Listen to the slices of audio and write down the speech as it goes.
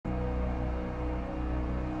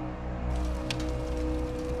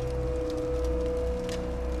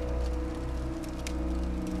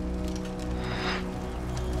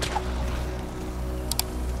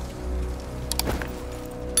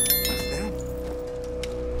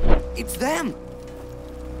It's them!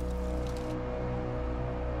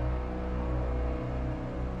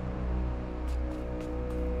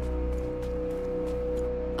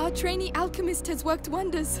 Our trainee alchemist has worked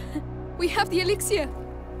wonders. We have the elixir.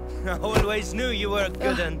 I always knew you were a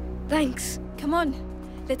good one. Thanks. Come on,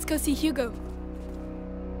 let's go see Hugo.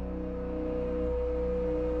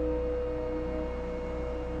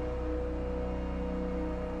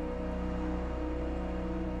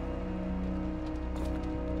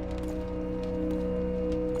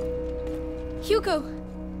 Hugo,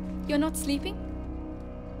 you're not sleeping?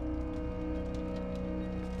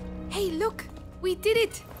 Hey, look! We did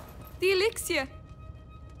it! The elixir!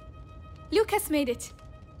 Lucas made it.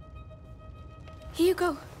 Here you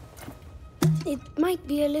go. It might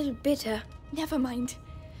be a little bitter. Never mind.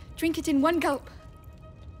 Drink it in one gulp.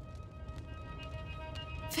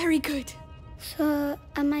 Very good. So,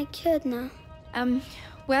 am I cured now?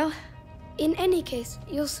 Well... In any case,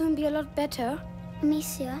 you'll soon be a lot better.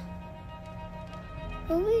 Amicia,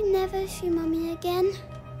 will we never see Mommy again?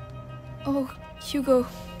 Oh, Hugo...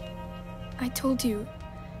 I told you...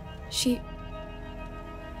 She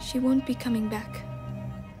won't be coming back.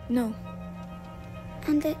 No.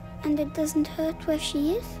 And it doesn't hurt where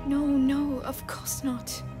she is? No, of course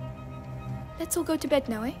not. Let's all go to bed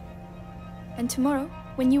now, eh? And tomorrow,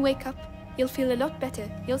 when you wake up, you'll feel a lot better,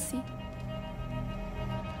 you'll see.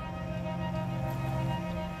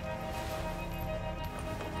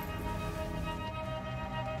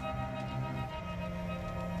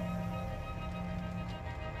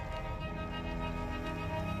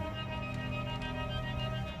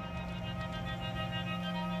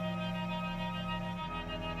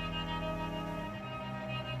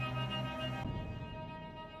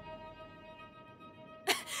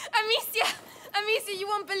 Amicia, you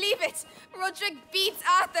won't believe it! Roderick beats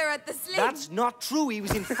Arthur at the sling! That's not true, he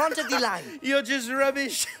was in front of the line. You're just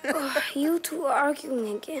rubbish. You two are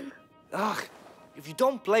arguing again. Ugh, if you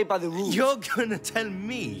don't play by the rules... You're gonna tell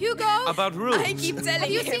me... Hugo! About rules? I keep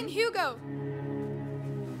telling you. Have you seen Hugo?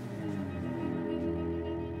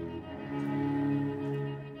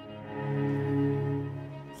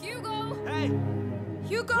 Hugo! Hey!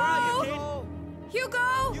 Hugo! Where are you, kid?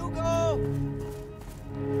 Hugo! Hugo!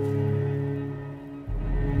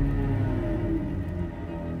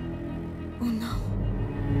 Oh no.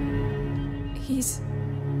 He's...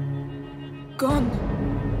 gone.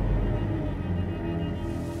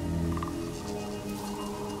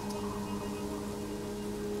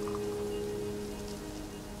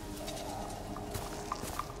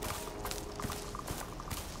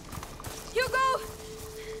 Hugo!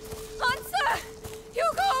 Answer!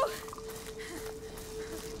 Hugo!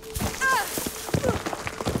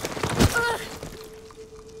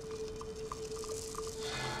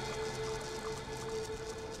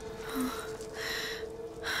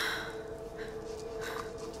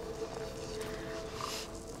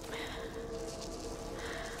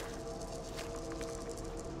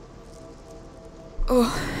 Oh,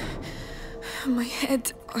 my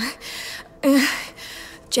head.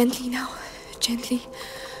 Gently now, gently.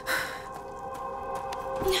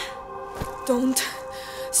 Don't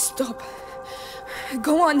stop.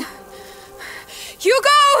 Go on.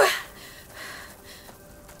 Hugo!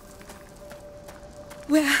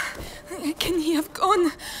 Where can he have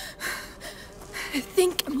gone?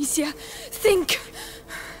 Think, Amicia, think.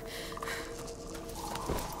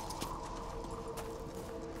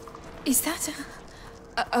 Is that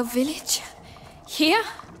a village? Here?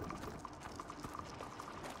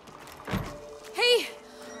 Hey!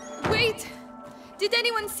 Wait! Did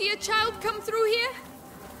anyone see a child come through here?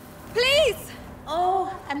 Please!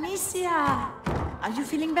 Oh, Amicia! Are you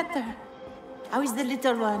feeling better? How is the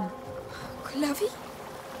little one? Clavi?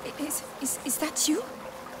 Is that you?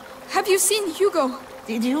 Have you seen Hugo?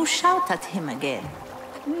 Did you shout at him again?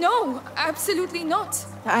 No, absolutely not.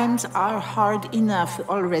 Times are hard enough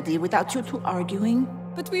already without you two arguing.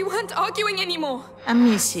 But we weren't arguing anymore.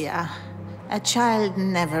 Amicia, a child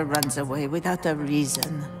never runs away without a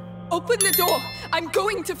reason. Open the door! I'm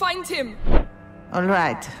going to find him! All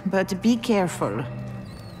right, but be careful.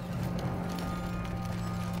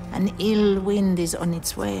 An ill wind is on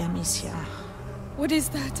its way, Amicia. What is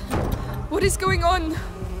that? What is going on?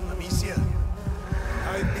 Amicia,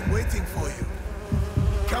 I've been waiting for you.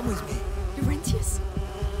 Come with me. Laurentius?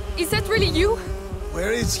 Is that really you?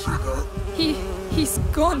 Where is Hugo? He's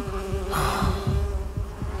gone.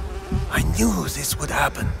 I knew this would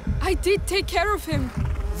happen. I did take care of him.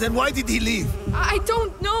 Then why did he leave? I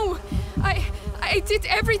don't know. I did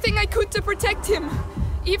everything I could to protect him.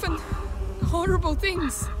 Even horrible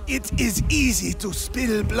things. It is easy to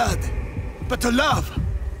spill blood, but to love,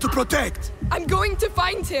 to protect. I'm going to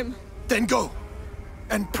find him. Then go,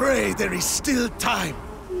 and pray there is still time.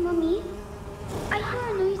 Mummy, I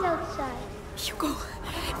hear a noise outside. Hugo,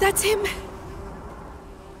 that's him.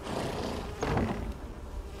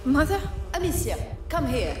 Mother? Amicia, come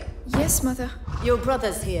here. Yes, Mother. Your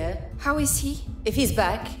brother's here. How is he? If he's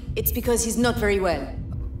back, it's because he's not very well.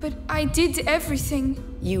 But I did everything.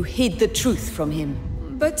 You hid the truth from him.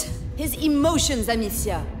 But His emotions,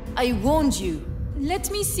 Amicia. I warned you.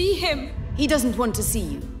 let me see him. He doesn't want to see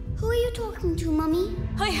you. Who are you talking to, Mummy?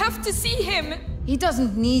 I have to see him. He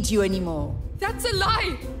doesn't need you anymore. That's a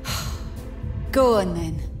lie. Go on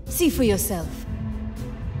then. See for yourself.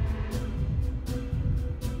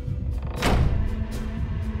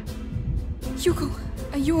 Hugo,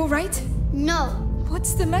 are you all right? No.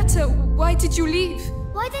 What's the matter? Why did you leave?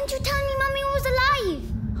 Why didn't you tell me Mummy was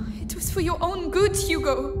alive? It was for your own good,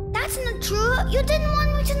 Hugo. That's not true. You didn't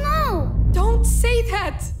want me to know. Don't say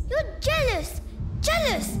that. You're jealous.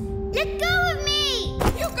 Jealous. Let go of me.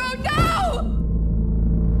 Hugo, no!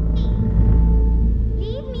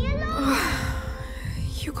 Leave me alone.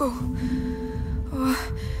 Hugo,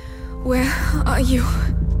 where are you?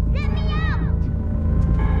 Let me out.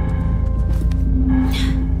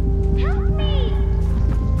 Help me.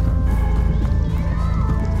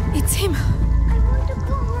 It's him. I want to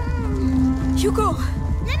go home. Hugo,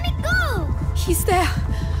 Let me go. he's there.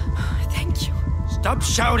 Thank you. Stop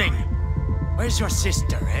shouting! Where's your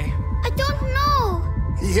sister, eh? I don't know.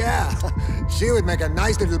 Yeah, she would make a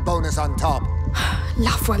nice little bonus on top.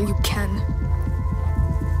 Laugh while you can.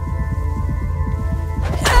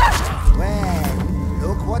 Well,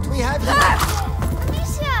 look what we have here.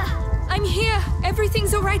 Amicia. I'm here.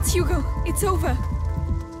 Everything's all right, Hugo. It's over.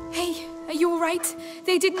 Hey, are you all right?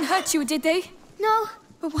 They didn't hurt you, did they? No,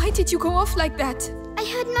 But why did you go off like that? I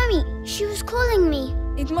heard Mummy. She was calling me.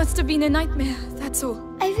 It must have been a nightmare, that's all.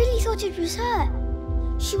 I really thought it was her.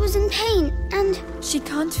 She was in pain and... She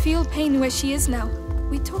can't feel pain where she is now.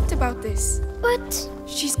 We talked about this. But...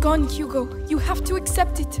 She's gone, Hugo. You have to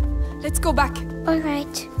accept it. Let's go back. All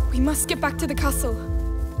right. We must get back to the castle.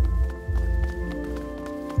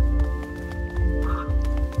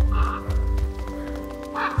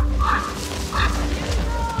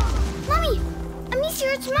 Mummy!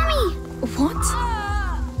 Amicia, it's Mummy! What?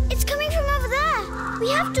 It's coming from over there. We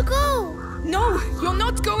have to go. No, you're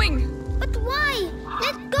not going. But why?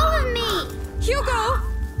 Let go of me. Hugo,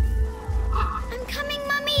 I'm coming,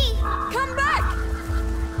 Mummy. come back.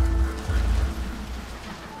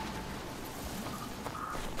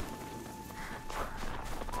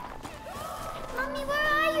 Mummy, where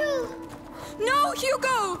are you? No,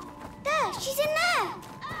 Hugo. There, she's in there.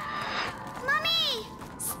 Mummy!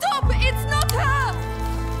 Stop, it's not her.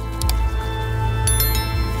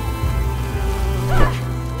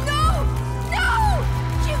 No, no.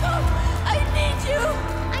 Hugo, I need you.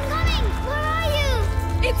 I'm coming. Where are you?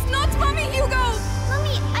 It's not Mommy, Hugo.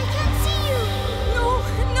 Mummy, I can't see you. No,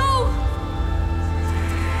 no.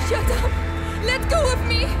 Shut up. Let go of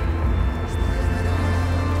me.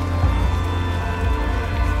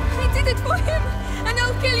 I did it for him, and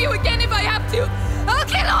I'll kill you again if I have to. I'll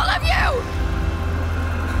kill all of you.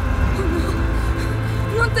 Oh, no.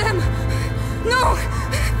 Not them. No.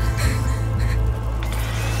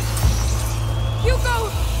 Hugo,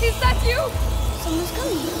 is that you? Someone's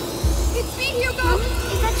coming. It's me, Hugo. Mommy,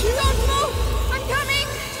 is that you? Don't move. I'm coming.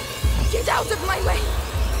 Get out of my way.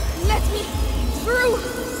 Let me through.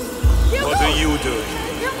 Hugo. What are you doing?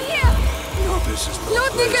 Come here. No. This is no No,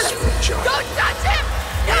 place Nicholas. for a child. Don't touch him.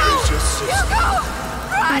 No. Where is your sister? Hugo.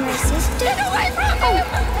 Run. My sister? Get away from Oh, him.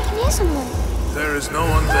 I can hear someone. There is no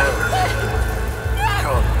one there.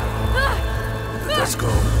 Come, let us go.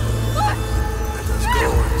 Let us go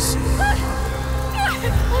and see.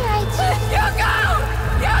 All right. Hugo.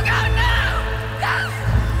 Hugo, no.